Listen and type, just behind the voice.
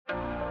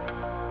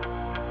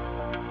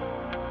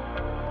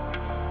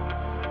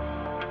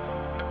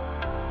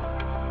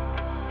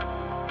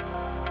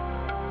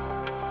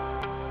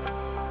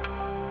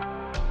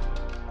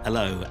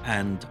Hello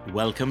and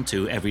welcome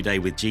to Everyday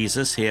with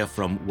Jesus here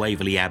from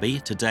Waverley Abbey.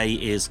 Today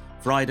is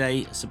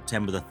Friday,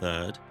 September the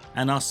 3rd,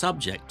 and our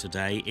subject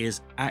today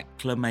is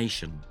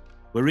acclamation.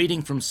 We're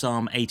reading from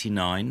Psalm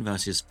 89,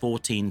 verses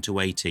 14 to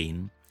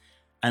 18,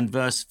 and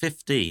verse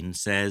 15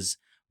 says,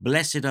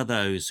 "Blessed are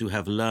those who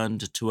have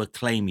learned to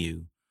acclaim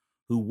you,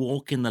 who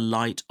walk in the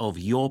light of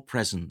your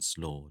presence,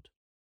 Lord."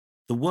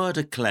 The word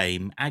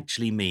acclaim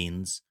actually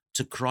means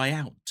to cry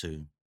out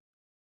to.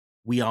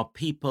 We are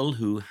people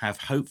who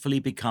have hopefully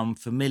become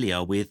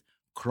familiar with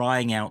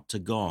crying out to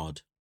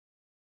God.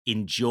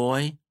 In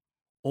joy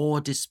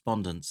or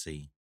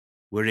despondency,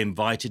 we're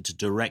invited to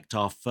direct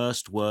our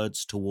first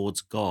words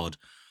towards God,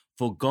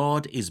 for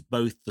God is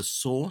both the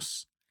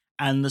source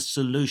and the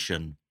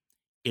solution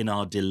in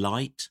our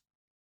delight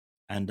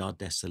and our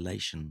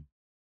desolation.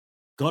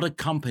 God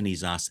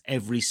accompanies us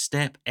every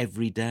step,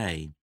 every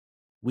day.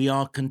 We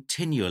are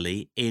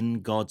continually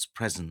in God's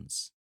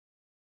presence,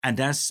 and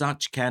as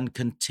such can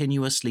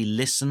continuously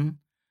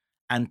listen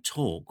and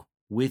talk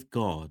with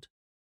God,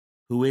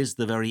 who is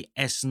the very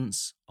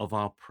essence of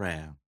our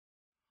prayer.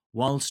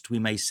 Whilst we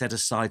may set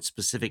aside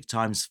specific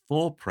times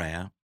for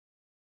prayer,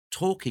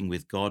 talking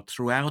with God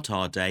throughout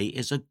our day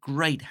is a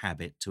great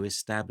habit to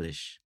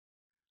establish.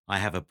 I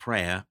have a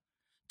prayer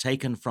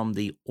taken from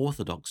the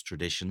Orthodox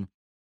tradition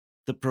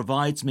that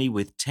provides me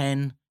with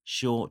 10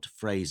 short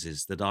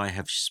phrases that I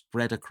have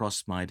spread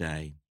across my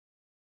day.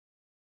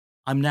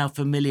 I'm now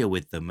familiar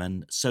with them,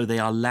 and so they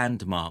are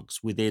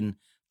landmarks within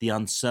the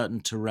uncertain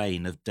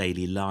terrain of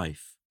daily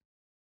life.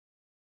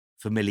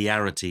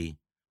 Familiarity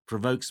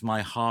provokes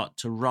my heart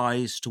to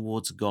rise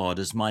towards God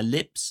as my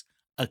lips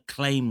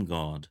acclaim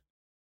God,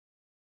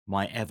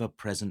 my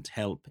ever-present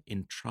help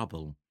in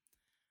trouble,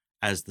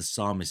 as the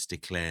psalmist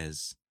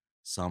declares,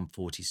 Psalm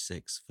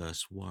 46,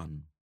 verse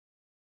 1.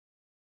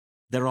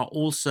 There are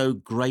also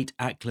great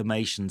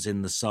acclamations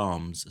in the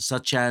Psalms,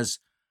 such as,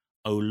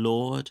 "O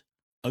Lord,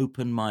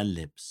 open my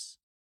lips,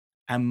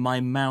 and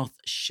my mouth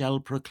shall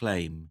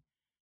proclaim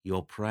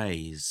your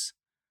praise,"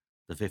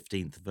 the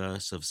 15th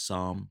verse of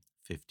Psalm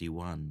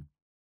 51.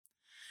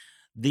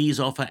 These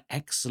offer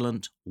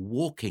excellent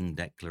walking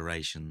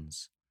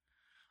declarations.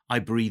 I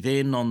breathe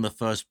in on the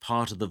first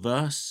part of the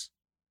verse,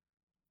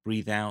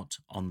 breathe out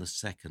on the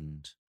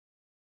second.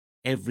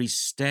 Every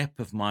step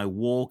of my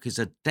walk is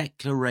a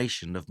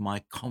declaration of my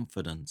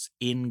confidence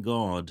in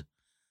God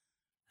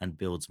and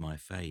builds my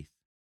faith.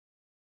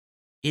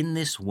 In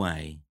this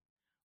way,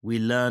 we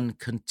learn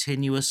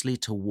continuously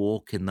to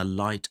walk in the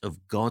light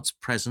of God's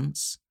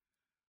presence,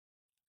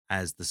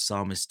 as the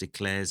psalmist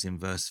declares in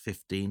verse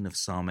 15 of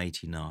Psalm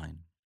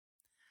 89.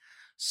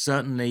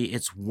 Certainly,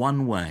 it's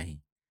one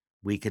way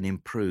we can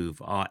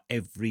improve our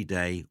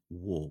everyday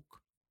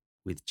walk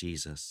with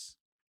Jesus.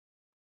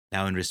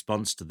 Now, in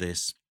response to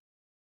this,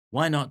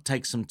 why not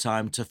take some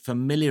time to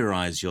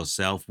familiarize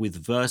yourself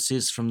with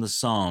verses from the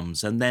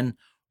Psalms and then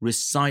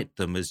recite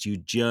them as you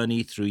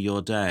journey through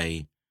your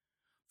day?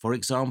 For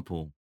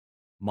example,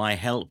 "My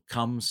help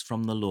comes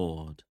from the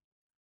Lord,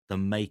 the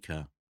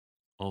maker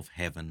of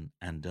heaven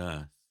and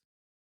earth."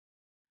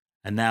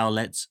 And now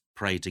let's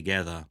pray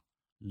together.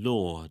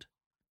 Lord,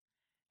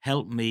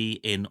 help me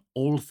in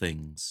all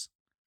things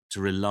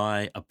to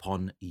rely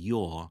upon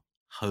your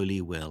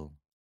holy will.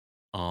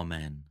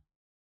 Amen.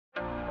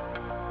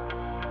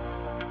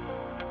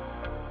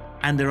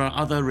 And there are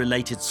other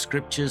related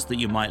scriptures that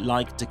you might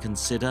like to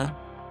consider.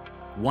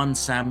 1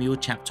 Samuel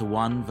chapter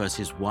 1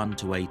 verses 1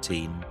 to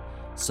 18,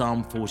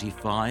 Psalm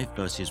 45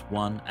 verses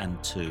 1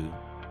 and 2,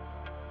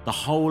 the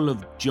whole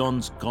of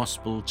John's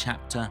Gospel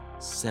chapter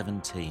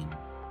 17,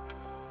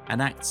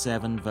 and Acts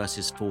 7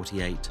 verses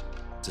 48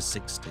 to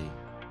 60.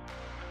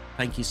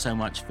 Thank you so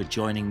much for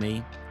joining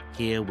me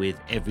here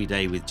with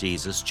Everyday with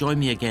Jesus. Join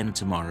me again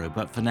tomorrow,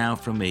 but for now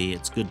from me,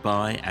 it's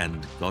goodbye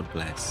and God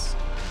bless.